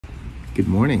Good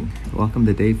morning. Welcome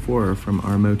to day 4 from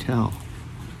our motel.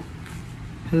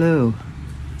 Hello.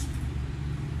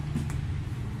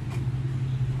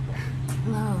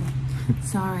 Hello.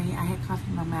 Sorry, I had coffee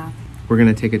in my mouth. We're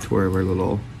gonna take a tour of our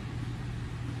little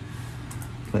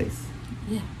place.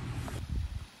 Yeah.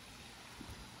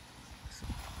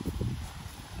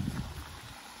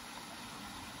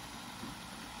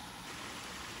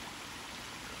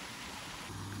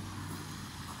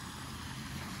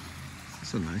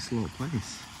 It's a nice little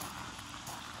place.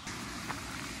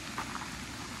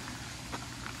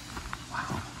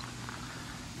 Wow.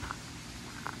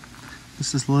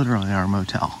 This is literally our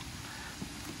motel.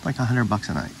 Like $100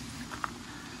 a night.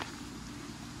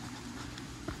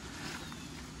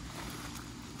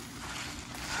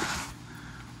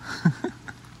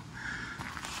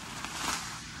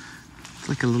 It's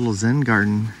like a little Zen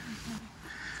garden.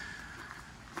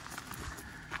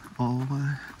 Oh,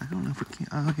 I don't know if we can.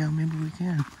 Oh, yeah, maybe we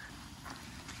can.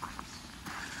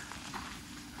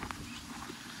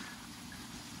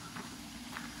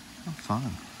 Oh,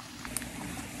 fun.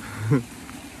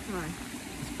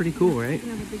 It's pretty cool, right?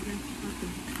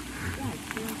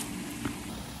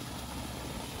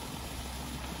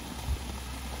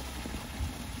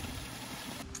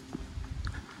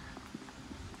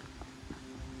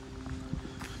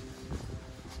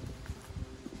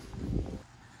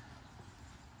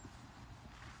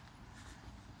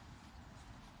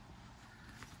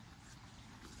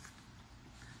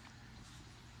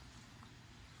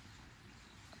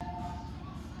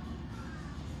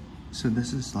 So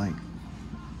this is like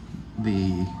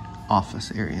the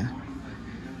office area.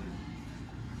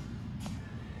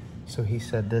 So he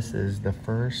said this is the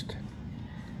first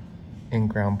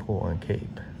in-ground pool in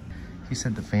Cape. He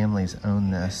said the families own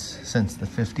this since the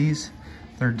 50s,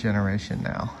 3rd generation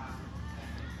now.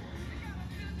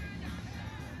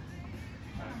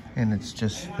 And it's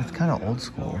kind of old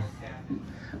school,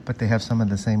 but they have some of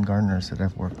the same gardeners that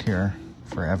have worked here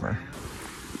forever.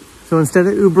 So instead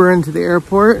of Ubering to the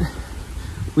airport,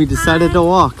 we decided to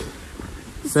walk.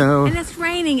 So, and it's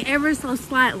raining ever so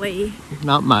slightly.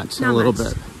 Not much, a little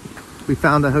bit. We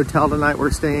found a hotel tonight.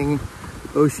 We're staying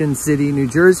Ocean City, New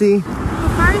Jersey. Well,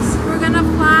 first, we're gonna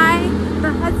fly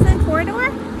the Hudson Corridor.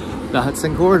 The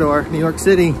Hudson Corridor, New York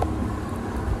City.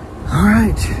 All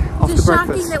right, off to It's breakfast.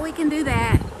 shocking that we can do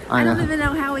that. I know. don't even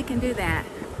know how we can do that.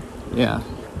 Yeah,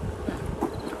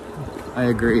 I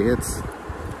agree.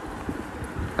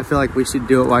 I feel like we should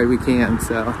do it while we can,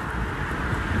 so.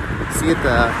 See you at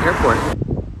the airport.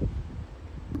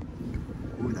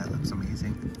 Ooh, that looks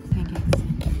amazing.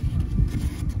 Pancakes.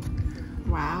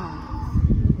 Wow.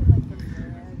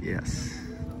 Yes,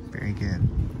 very good.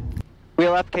 We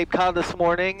left Cape Cod this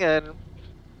morning and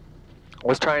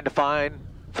was trying to fly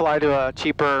to a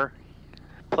cheaper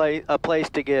place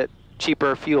to get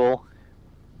cheaper fuel.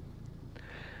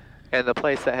 And the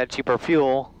place that had cheaper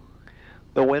fuel,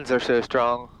 the winds are so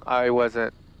strong, I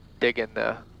wasn't digging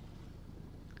the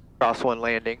crosswind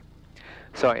landing,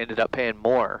 so I ended up paying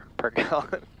more per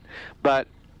gallon, but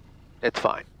it's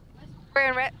fine.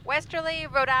 We're in Westerly,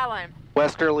 Rhode Island.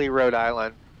 Westerly, Rhode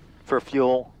Island for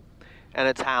fuel, and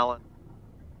it's Hallen.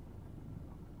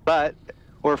 But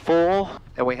we're full,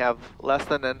 and we have less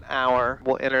than an hour.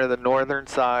 We'll enter the northern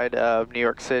side of New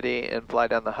York City and fly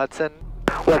down the Hudson.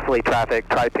 Westerly traffic,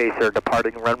 Tri-Pacer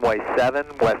departing runway 7,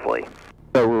 Westerly.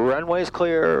 The runway's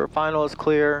clear, final is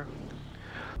clear.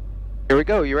 Here we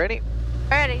go, you ready?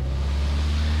 Ready.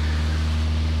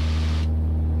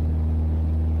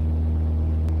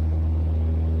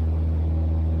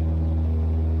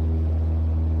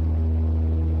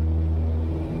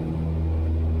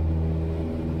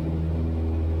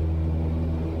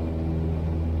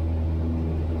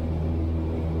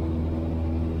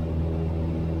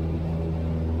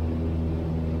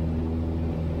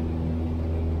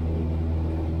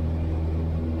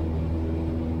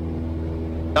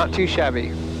 Not too shabby.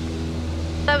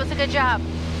 That was a good job.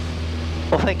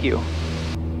 Well, thank you.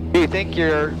 Do you think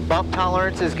your bump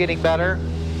tolerance is getting better?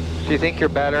 Do you think you're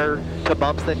better to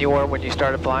bumps than you were when you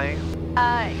started flying?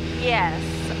 Yes.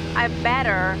 I'm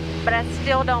better, but I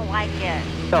still don't like it.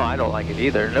 No, I don't like it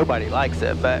either. Nobody likes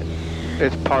it, but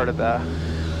it's part of the,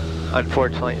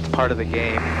 unfortunately, it's part of the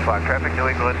game. Block traffic, New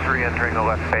England 3 entering the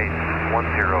left base, 10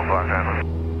 Block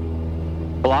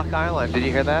Island. Block Island, did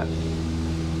you hear that?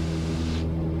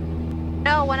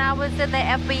 No, when I was in the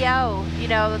FBO, you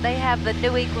know, they have the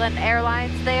New England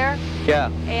Airlines there.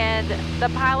 Yeah. And the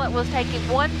pilot was taking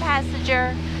one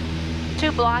passenger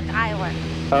to Block Island.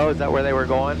 Oh, is that where they were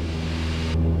going?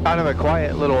 Kind of a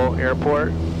quiet little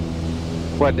airport,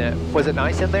 wasn't it? Was it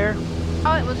nice in there?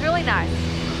 Oh, it was really nice.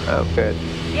 Oh, good.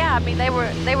 Yeah, I mean, they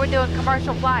were doing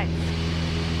commercial flights.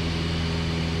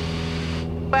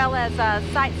 well as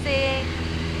sightseeing,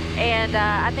 and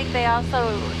I think they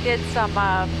also did some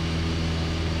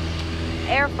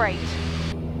air freight.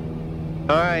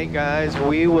 All right, guys,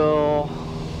 we will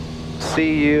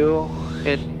see you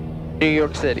in New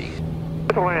York City.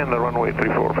 Land the runway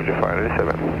 34, Bridge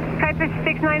 587. Kitefish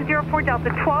 6904 Delta,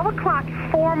 12 o'clock,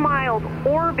 4 miles,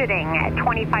 orbiting at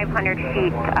 2,500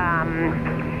 feet.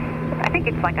 I think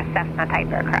it's like a Cessna type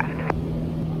aircraft.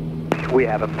 We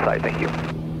have him in sight, thank you.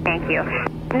 Thank you.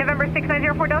 November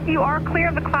 6904 Delta, you are clear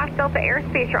of the Class Delta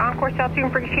airspace. Your on-course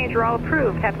altitude for exchange are all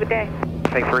approved. Have a good day.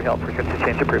 Thanks for your help. Frequency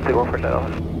change approved. They go for no.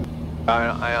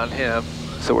 Eye on him.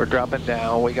 So we're dropping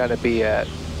down. We got to be at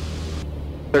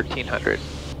 1,300.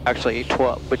 Actually,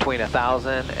 between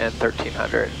 1,000 and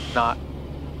 1,300. Not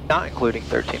including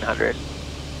 1,300.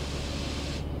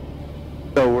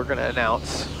 So we're going to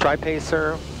announce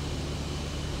Tri-Pacer,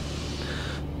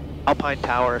 Alpine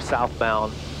Tower,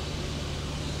 southbound,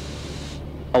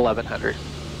 1,100.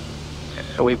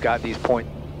 And we've got these points.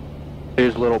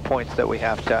 There's little points that we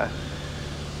have to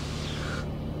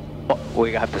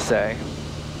say.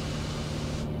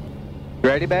 You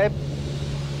ready, babe?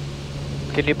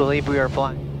 Can you believe we are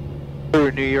flying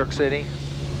through New York City?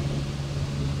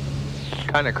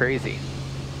 Kind of crazy.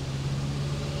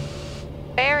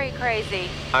 Very crazy.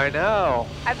 I know.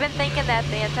 I've been thinking that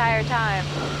the entire time.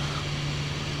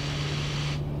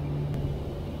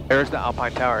 There's the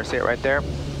Alpine Tower. See it right there?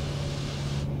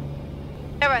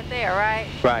 They're right there, right?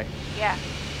 Right. Yeah.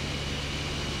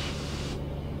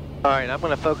 All right, I'm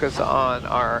going to focus on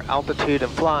our altitude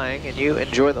and flying, and you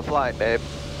enjoy the flight, babe.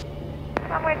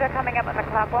 Runways are coming up on the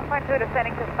clock. 1.2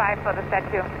 descending to 5 for the set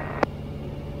 2.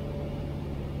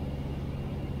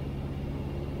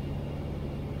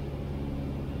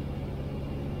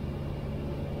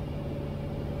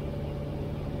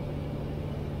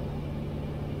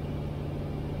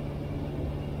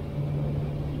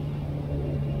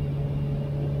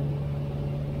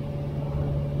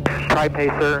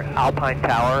 Tri-Pacer, Alpine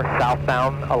Tower,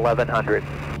 southbound, 1,100.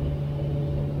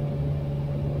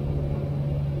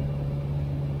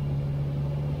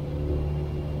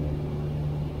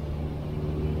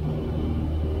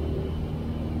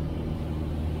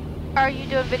 Are you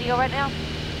doing video right now?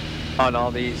 On all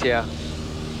these, yeah.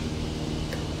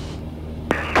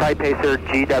 Tri-Pacer,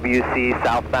 GWC,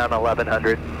 southbound,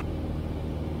 1,100.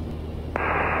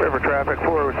 River traffic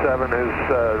 407 is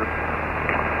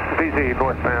VZ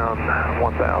northbound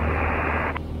 1,000.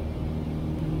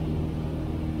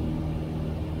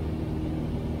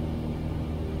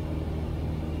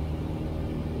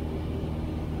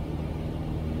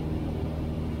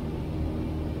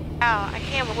 Wow, I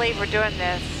can't believe we're doing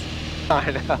this.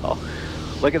 I know.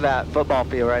 Look at that football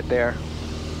field right there.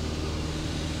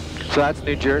 So that's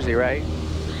New Jersey, right?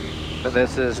 And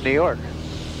this is New York.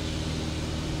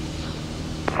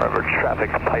 River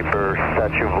traffic Piper,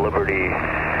 Statue of Liberty,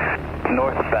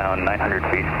 northbound 900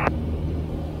 feet.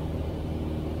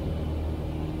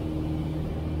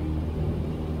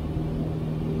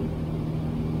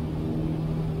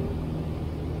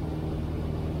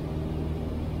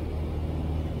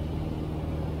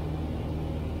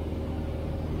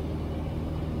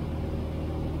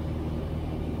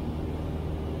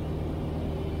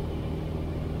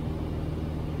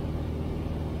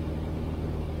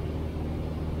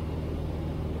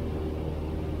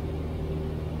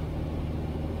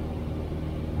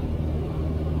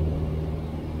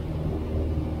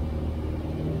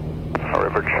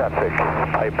 River traffic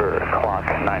Piper, clock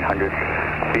 900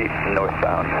 feet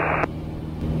northbound.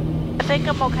 I think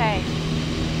I'm okay.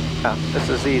 Yeah, this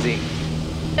is easy.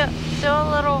 Still a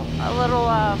little,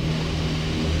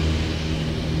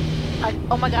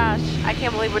 oh my gosh, I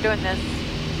can't believe we're doing this.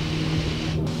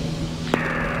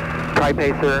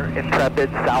 Tri-Pacer, Intrepid,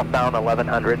 southbound,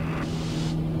 1,100.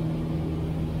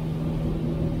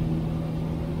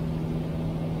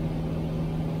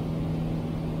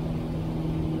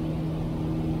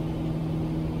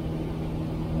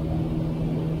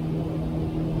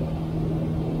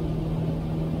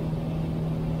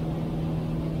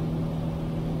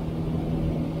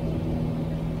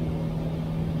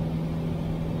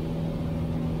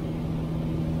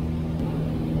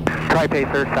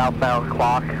 Tri-Pacer, southbound,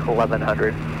 clock,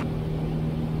 1,100.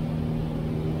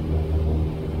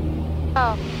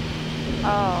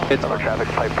 Oh. It's River traffic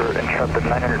Piper, Intrepid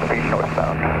 900 feet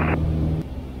northbound.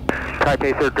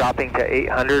 Tri-Pacer dropping to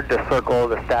 800 to circle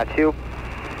the statue,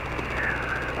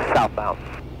 southbound.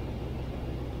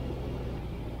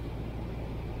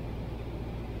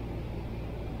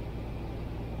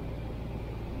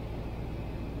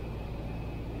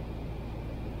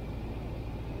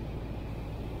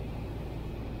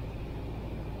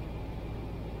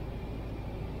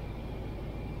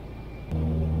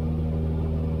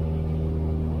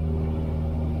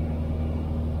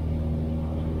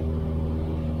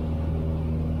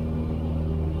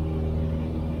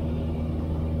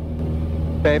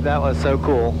 Babe, that was so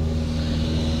cool.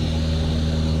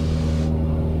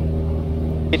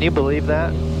 Can you believe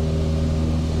that?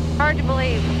 Hard to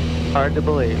believe. Hard to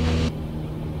believe.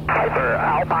 Hyper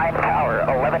Alpine Tower,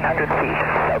 1,100 feet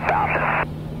southbound.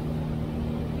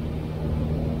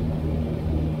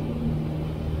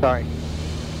 Sorry.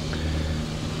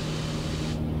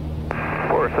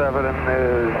 47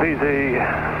 is ZZ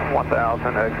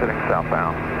 1000 exiting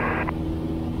southbound.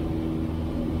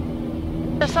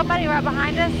 There's somebody right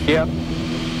behind us? Yep.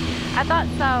 I thought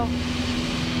so.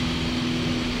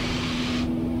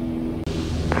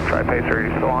 Tri-Pacer, are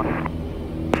you still on?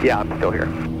 Yeah, I'm still here.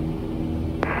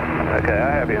 Okay,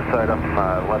 I have you inside. I'm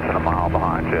less than a mile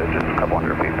behind you, just a couple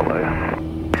hundred feet below you.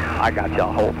 I got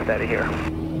y'all. Hold steady here.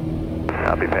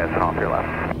 I'll be passing off your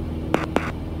left.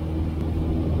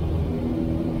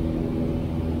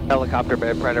 Helicopter,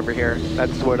 babe, right over here.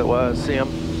 That's what it was. See him?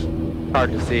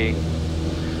 Hard to see.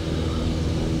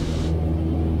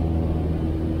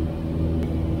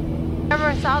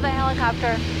 Never saw the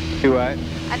helicopter. Do what?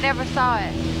 I never saw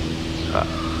it.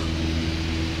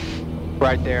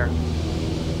 Right there.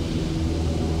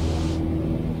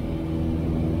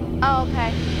 Oh,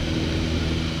 okay.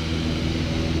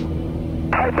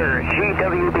 Hyper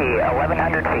GWB,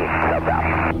 1,100 feet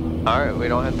southbound. Alright, we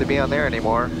don't have to be on there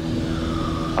anymore.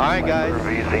 Alright, guys.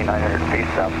 VZ 900 feet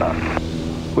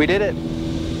southbound. We did it.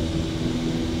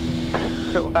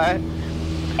 What?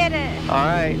 Hit it.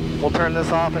 Alright, we'll turn this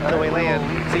off until we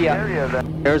land. See ya.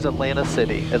 There's Atlanta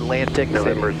City, Atlantic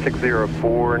November City.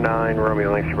 6049,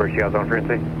 Romeo Lynx, University House on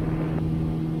frequency.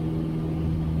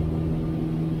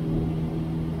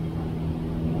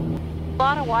 A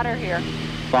lot of water here.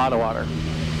 A lot of water.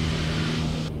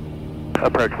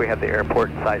 Approach, we have the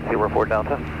airport in sight, 04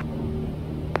 Delta.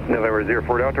 November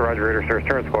 04 Delta, Roger, radar service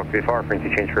turn, squawk VFR,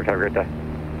 frequency change for have a great day.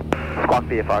 Squawk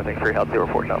VFR, thanks for your help,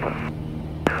 04 Delta.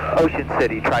 Ocean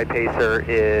City, Tri-Pacer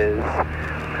is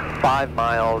 5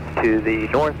 miles to the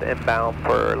north inbound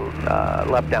for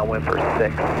left downwind for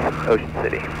 6, Ocean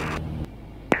City.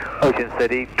 Ocean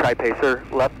City, Tri-Pacer,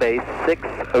 left base, 6,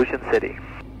 Ocean City.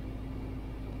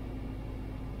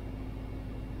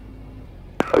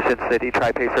 Ocean City,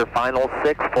 Tri-Pacer, final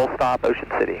 6, full stop, Ocean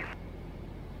City.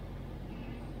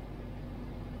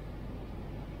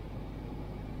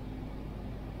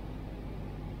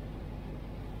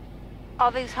 All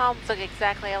these homes look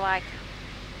exactly alike.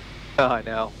 Oh, I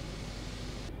know.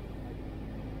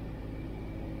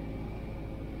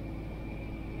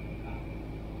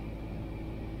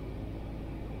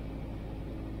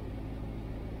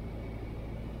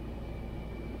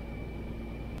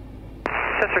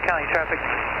 Chester County traffic,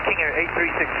 King Air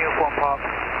 836 Uniform Pop,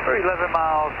 we're 11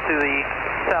 miles to the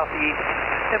southeast,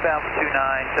 inbound for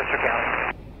 29, Chester County.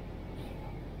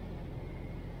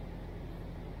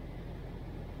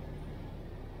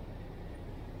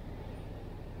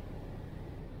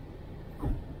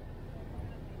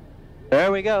 There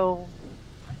we go.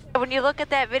 When you look at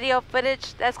that video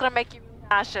footage, that's going to make you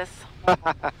nauseous.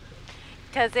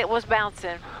 Because it was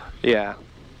bouncing. Yeah,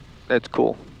 that's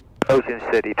cool. Ocean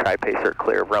City, Tri-Pacer,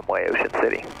 clear runway, Ocean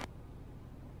City.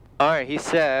 All right, he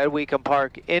said we can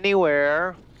park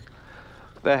anywhere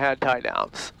that had tie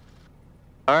downs.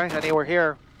 All right, honey, we're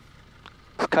here.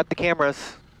 Let's cut the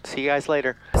cameras. See you guys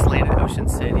later. Just landed Ocean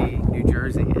City, New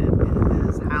Jersey. It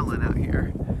is howling out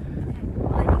here.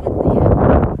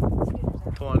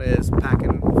 Tawana is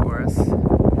packing for us. And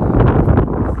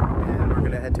we're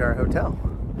gonna head to our hotel.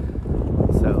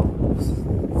 So,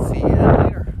 see you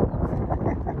later.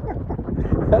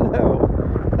 Hello.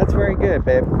 That's very good,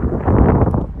 babe.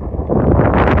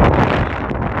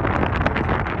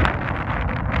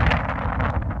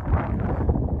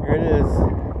 Here it is,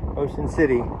 Ocean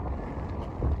City.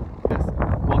 Yes.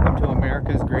 Welcome to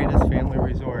America's greatest family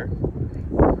resort.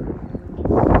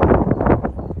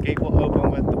 Gate will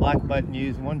open with the black button.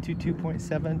 Use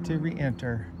 122.7 to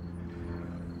re-enter.